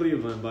fun in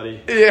Cleveland,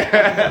 buddy."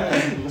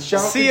 Yeah.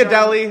 See ya,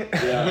 Delhi.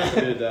 Yeah,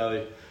 in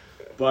Delhi.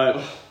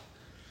 But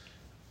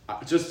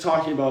just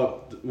talking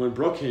about when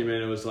Brooke came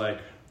in, it was like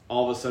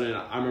all of a sudden.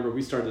 I remember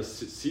we started the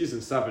season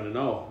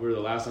 7-0. We were the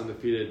last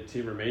undefeated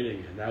team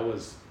remaining, and that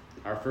was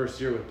our first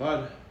year with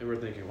Bud. And we're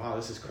thinking, "Wow,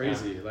 this is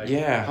crazy! Like,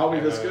 Yeah. how are we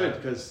this good?"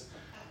 Because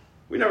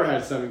we never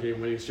had 7-game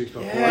winning streaks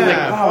before. Yeah.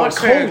 Like, wow, a Bucks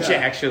fans, coach,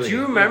 actually. Do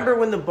you remember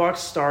when the Bucks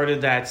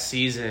started that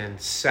season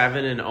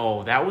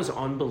 7-0? That was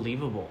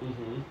unbelievable.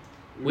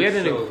 We had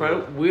an So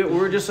incredible. We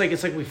were just like,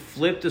 it's like we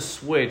flipped a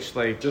switch,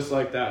 like, Just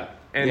like that.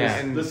 and, Yeah.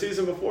 and The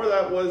season before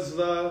that was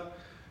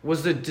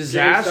was the Game 7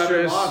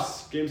 disastrous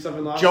loss. Game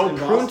 7 loss. Joe in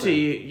Boston.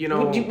 Prunty, you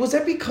know. Was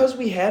that because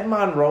we had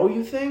Monroe,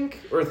 you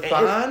think? Or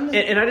Thon?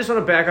 And I just want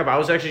to back up. I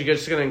was actually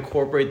just going to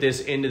incorporate this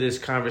into this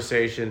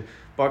conversation.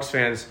 Bucks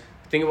fans,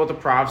 think about the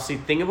prophecy.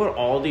 Think about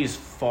all these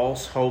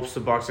false hopes the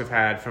Bucks have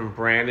had from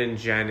Brandon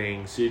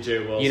Jennings.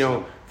 DJ Wilson. You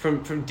know,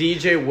 from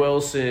DJ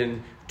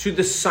Wilson to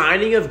the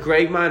signing of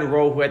Greg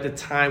Monroe, who at the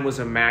time was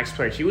a max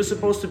player. He was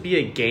supposed to be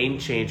a game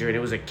changer, and it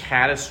was a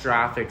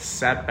catastrophic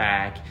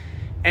setback.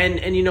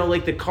 And you know,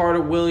 like the Carter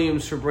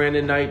Williams for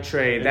Brandon Knight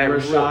trade. that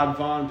Rashad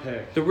Vaughn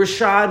pick. The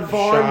Rashad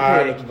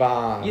Vaughn pick.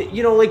 Vaughn.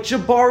 You know, like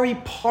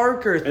Jabari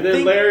Parker. And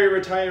then Larry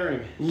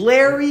retiring.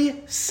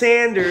 Larry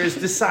Sanders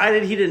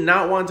decided he did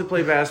not want to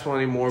play basketball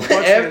anymore.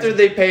 After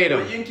they paid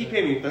But him. you can keep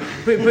paying me.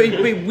 But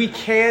we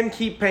can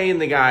keep paying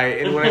the guy.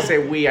 And when I say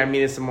we, I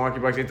mean it's the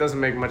market bucks. It doesn't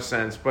make much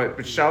sense.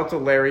 But shout out to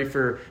Larry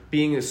for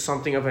being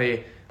something of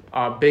a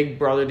big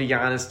brother to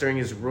Giannis during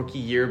his rookie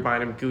year,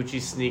 buying him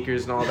Gucci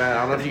sneakers and all that. I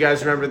don't know if you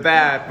guys remember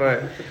that,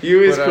 but He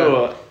was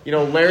cool. You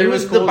know, Larry He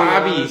was cool the to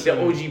Bobby, Giannis, the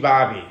and OG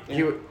Bobby.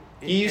 He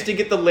He used to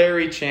get the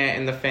Larry chant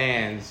in the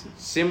fans,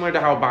 similar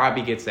to how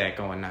Bobby gets that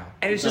going now.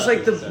 and it's just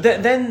like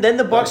then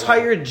the Bucks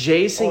hired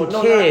Jason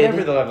Kidd.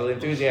 never the level of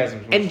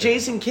enthusiasm. And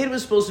Jason Kidd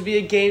was supposed to be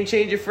a game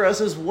changer for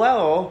us as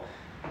well.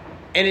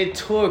 And it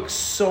took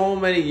so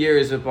many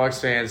years of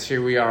Bucks fans.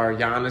 Here we are,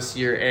 Giannis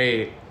year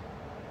 8.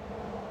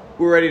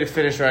 We're ready to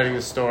finish writing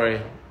the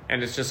story,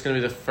 and it's just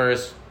going to be the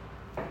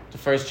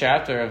first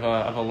chapter of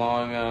a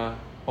long,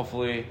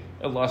 hopefully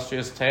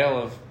illustrious tale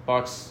of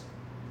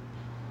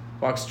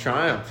Bucks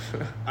triumph.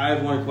 I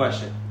have one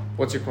question.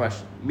 What's your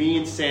question? Me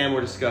and Sam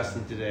were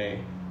discussing today.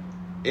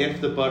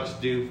 If the Bucks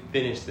do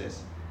finish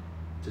this,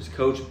 does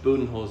Coach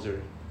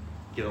Budenholzer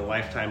get a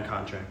lifetime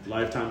contract?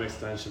 Lifetime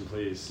extension,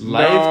 please.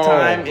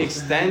 Lifetime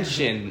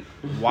extension.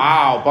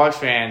 Wow, Bucks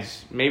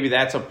fans, maybe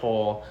that's a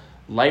poll.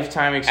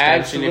 Lifetime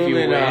extension if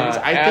Absolutely he wins. not.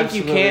 I think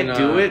you can't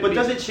Absolutely do it. But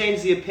does it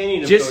change the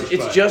opinion of Just Coach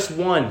it's Bud? just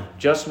one.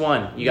 Just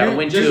one. You gotta You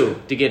win just-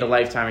 2 to get a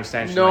lifetime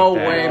extension. No like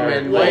that. way,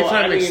 man. Well,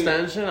 Lifetime I mean-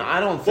 extension? I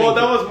don't think. Well,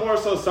 that was more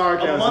so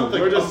sarcasm. A month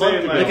We're just ago- a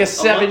saying month like, Like a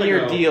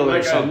 7-year ago. deal or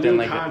like a something new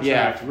like that.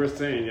 contract. Yeah. We're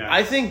saying, yeah.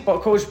 I think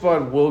Coach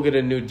Bud will get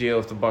a new deal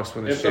if the Bucks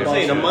win the If the I'm Bucks-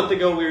 saying championship. a month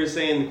ago we were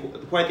saying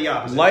quite the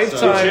opposite.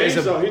 Lifetime He is changed,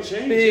 a though. He changed.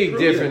 He big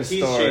proved it. different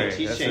He's story. changed.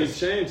 He's That's- changed. He's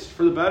changed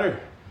for the better.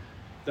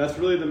 That's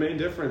really the main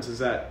difference is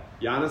that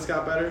Giannis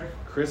got better,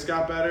 Chris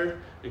got better,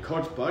 and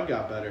Coach Bud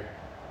got better.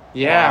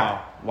 Yeah.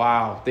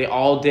 Wow. They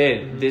all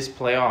did this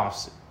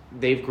playoffs.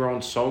 They've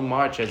grown so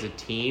much as a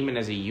team and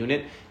as a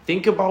unit.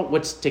 Think about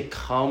what's to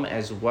come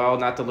as well,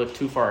 not to look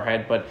too far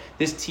ahead, but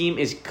this team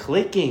is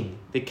clicking.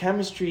 The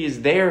chemistry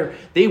is there.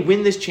 They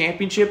win this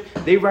championship.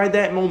 They ride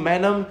that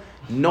momentum.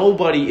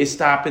 Nobody is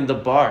stopping the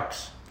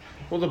Bucks.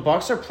 Well, the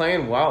Bucks are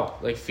playing well.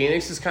 Like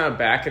Phoenix is kind of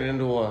backing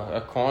into a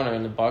corner,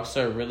 and the Bucks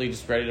are really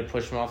just ready to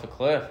push them off a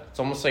cliff. It's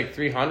almost like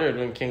 300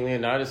 when King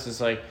Leonidas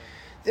is like,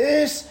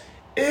 "This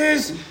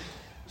is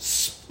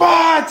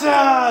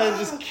Sparta!" and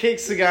just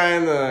kicks the guy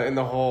in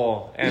the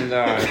hole. And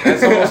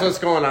that's almost what's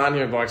going on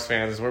here, Bucks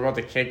fans. Is we're about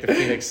to kick the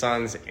Phoenix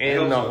Suns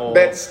in the hole.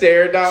 That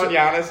stare down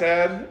Giannis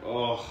had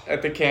Oh,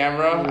 at the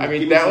camera. I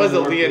mean, Give me that was a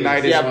some more, please.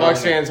 Leonidas Yeah, moment.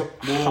 Bucks fans.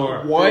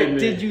 More. What Feed me.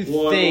 did you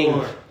One think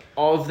more.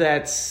 of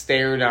that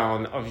stare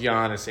down of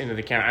Giannis into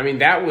the camera? I mean,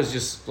 that was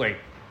just like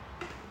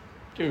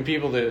giving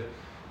people the,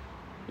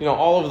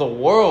 all over the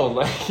world,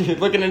 like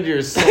looking into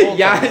your soul.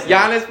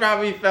 Giannis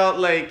probably felt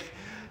like,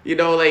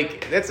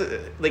 like that's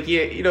like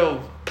you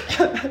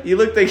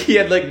looked like he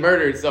had like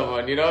murdered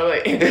someone.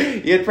 Like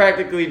he had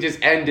practically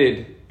just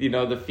ended.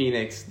 The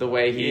Phoenix the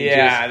way he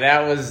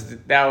that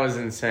was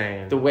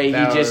insane. the way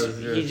That he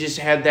was just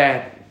had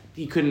that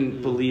he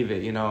couldn't believe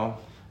it.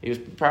 He was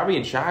probably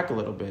in shock a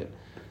little bit.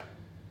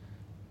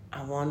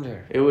 I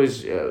wonder. It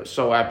was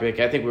so epic.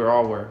 I think we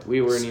were.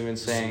 We weren't even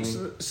saying.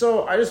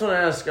 So I just want to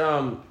ask,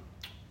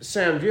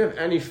 Sam, do you have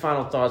any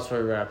final thoughts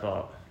before we wrap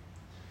up?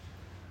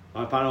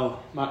 My final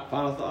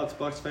thoughts,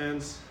 Bucks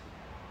fans.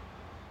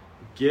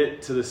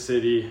 Get to the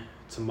city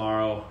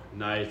tomorrow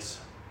night,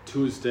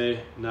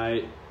 Tuesday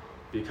night,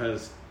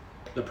 because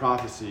the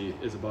prophecy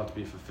is about to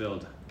be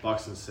fulfilled.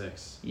 Bucks in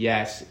 6.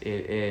 Yes,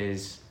 it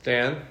is.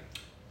 Dan?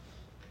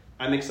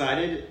 I'm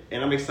excited,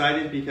 and I'm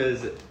excited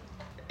because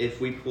if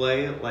we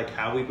play like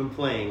how we've been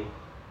playing,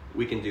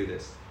 we can do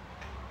this.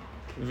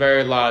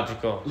 Very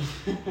logical.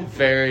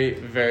 Very,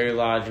 very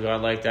logical. I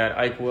like that.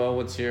 Ike Will,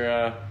 what's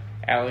your,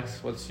 Alex,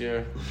 what's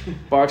your...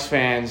 Bucks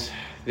fans,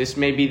 this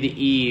may be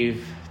the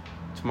eve.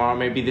 Tomorrow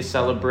may be the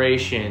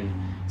celebration.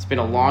 It's been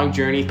a long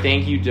journey.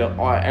 Thank you to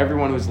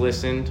everyone who's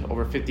listened.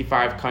 Over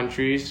 55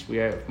 countries. We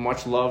have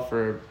much love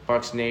for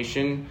Bucks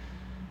Nation.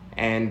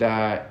 And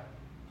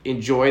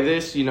enjoy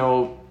this.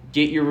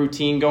 Get your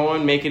routine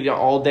going. Make it an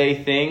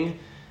all-day thing.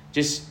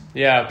 Just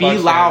be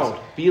Bucks loud.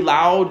 fans. Be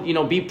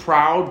loud. Be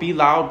proud. Be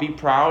loud. Be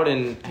proud.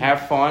 And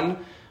have fun.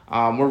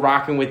 We're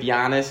rocking with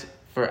Giannis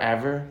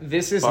forever.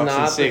 This is Bucks in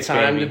not the 6,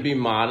 time baby. to be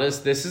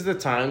modest. This is the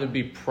time to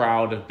be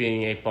proud of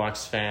being a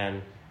Bucks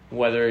fan.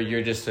 Whether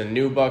you're just a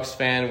new Bucks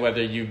fan,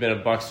 whether you've been a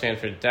Bucks fan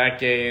for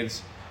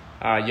decades,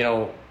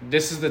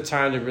 This is the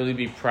time to really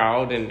be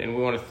proud, and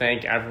we want to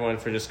thank everyone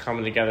for just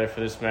coming together for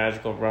this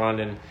magical run.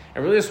 And I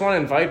really just want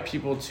to invite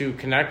people to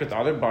connect with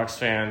other Bucks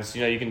fans.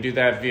 You can do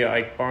that via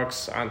Ike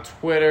Bucks on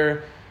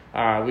Twitter.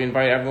 We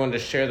invite everyone to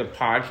share the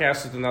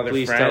podcast with another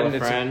Please friend.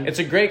 tell a friend. It's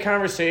a great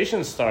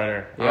conversation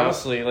starter, Yeah.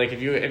 honestly. Like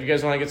if you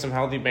guys want to get some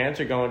healthy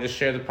banter going, just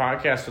share the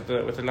podcast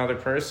with another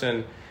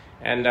person.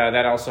 And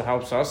that also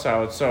helps us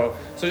out. So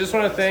I just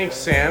want to thank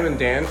Sam and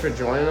Dan for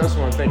joining us. I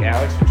want to thank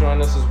Alex for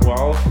joining us as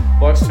well.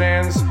 Bucks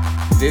fans,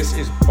 this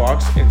is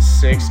Bucks and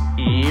 6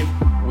 Eve.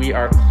 We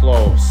are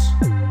close.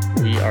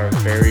 We are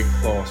very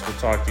close. We'll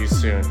talk to you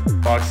soon.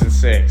 Bucks and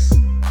 6.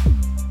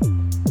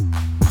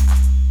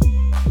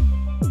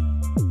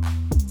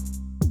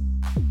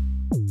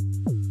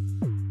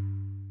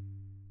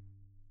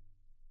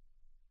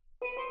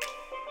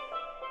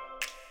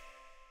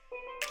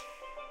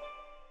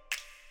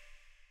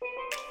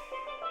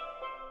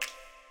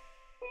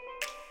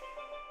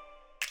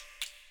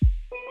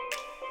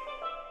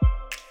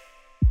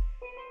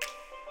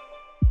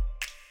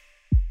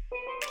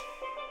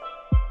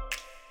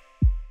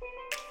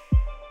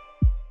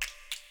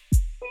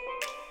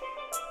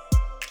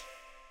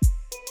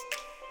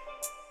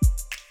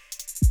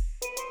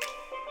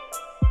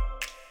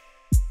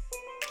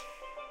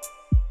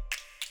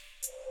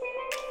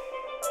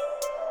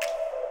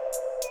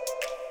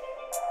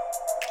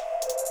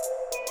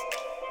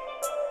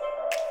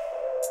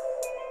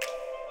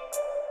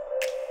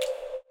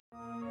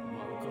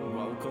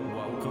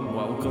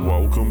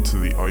 Welcome to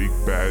the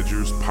Ike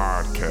Badgers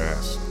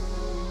podcast.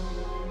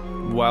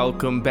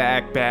 Welcome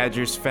back,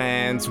 Badgers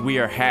fans. We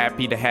are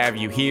happy to have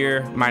you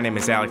here. My name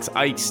is Alex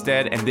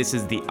Eichstead, and this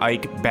is the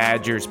Ike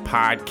Badgers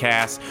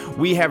podcast.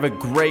 We have a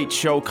great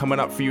show coming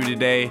up for you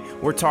today.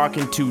 We're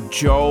talking to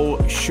Joe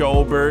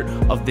Schobert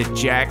of the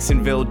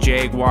Jacksonville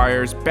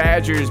Jaguars,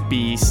 Badgers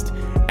beast,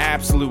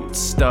 absolute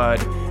stud,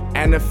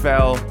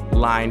 NFL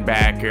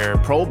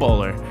linebacker, Pro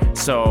Bowler.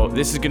 So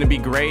this is going to be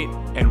great,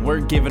 and we're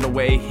giving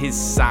away his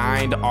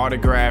signed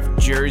autographed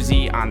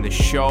jersey on the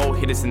show.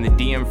 Hit us in the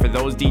DM for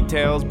those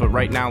details, but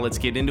right now let's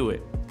get into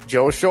it.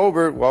 Joe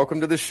Schobert, welcome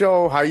to the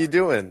show. How you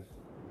doing?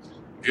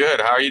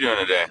 Good. How are you doing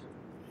today?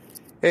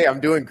 Hey,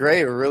 I'm doing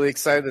great. We're really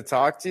excited to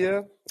talk to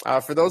you.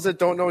 For those that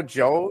don't know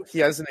Joe, he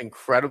has an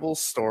incredible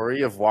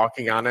story of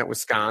walking on at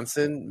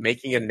Wisconsin,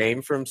 making a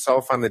name for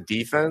himself on the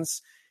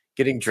defense,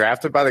 getting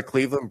drafted by the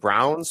Cleveland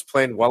Browns,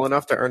 playing well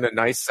enough to earn a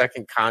nice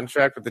second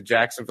contract with the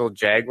Jacksonville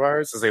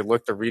Jaguars as they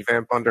look to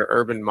revamp under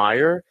Urban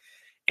Meyer.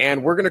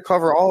 And we're going to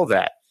cover all of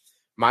that.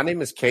 My name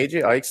is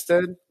KJ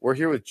Eichstead. We're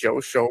here with Joe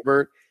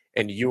Schobert,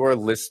 and you are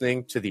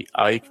listening to the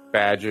Ike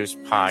Badgers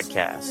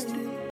podcast.